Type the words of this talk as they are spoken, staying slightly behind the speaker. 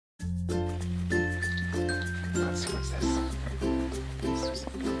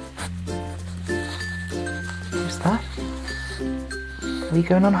Are you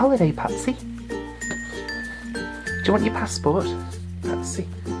going on holiday, Patsy? Do you want your passport, Patsy?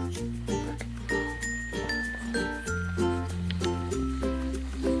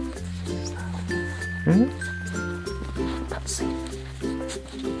 Hmm? Patsy.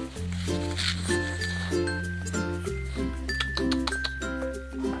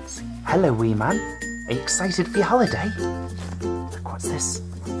 Patsy. Hello, wee man. Are you excited for your holiday? Look, what's this?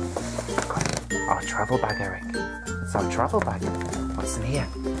 Our travel bag, Eric. It's our travel bag. What's in here?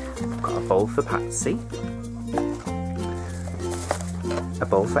 We've got a bowl for Patsy. A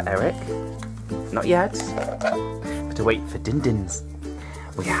bowl for Eric. Not yet. But to wait for Din-Dins.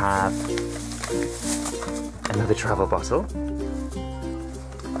 We have another travel bottle,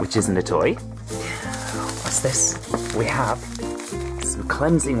 which isn't a toy. What's this? We have some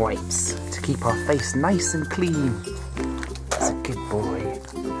cleansing wipes to keep our face nice and clean. That's a good boy.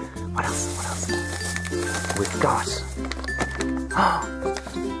 What else? What else? We've got...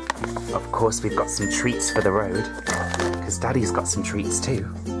 Of course, we've got some treats for the road, because Daddy's got some treats too.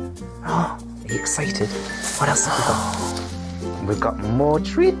 Are you excited? What else have we got? We've got more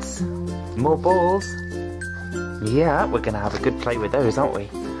treats, more balls. Yeah, we're gonna have a good play with those, aren't we?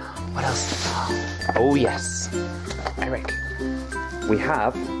 What else? Oh yes, Eric, we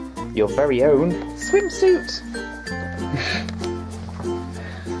have your very own swimsuit.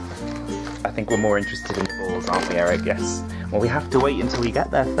 I think we're more interested in the balls, aren't we, Eric? Yes. Well, we have to wait until we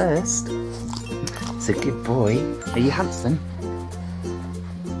get there first. It's a good boy. Are you handsome?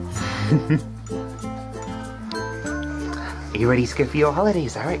 Are you ready to go for your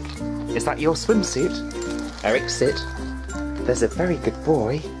holidays, Eric? Is that your swimsuit? Eric, sit. There's a very good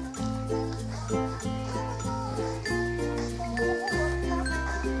boy.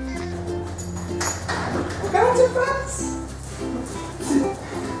 We're going to France!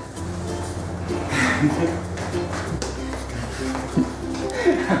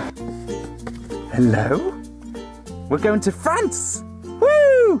 Hello? We're going to France!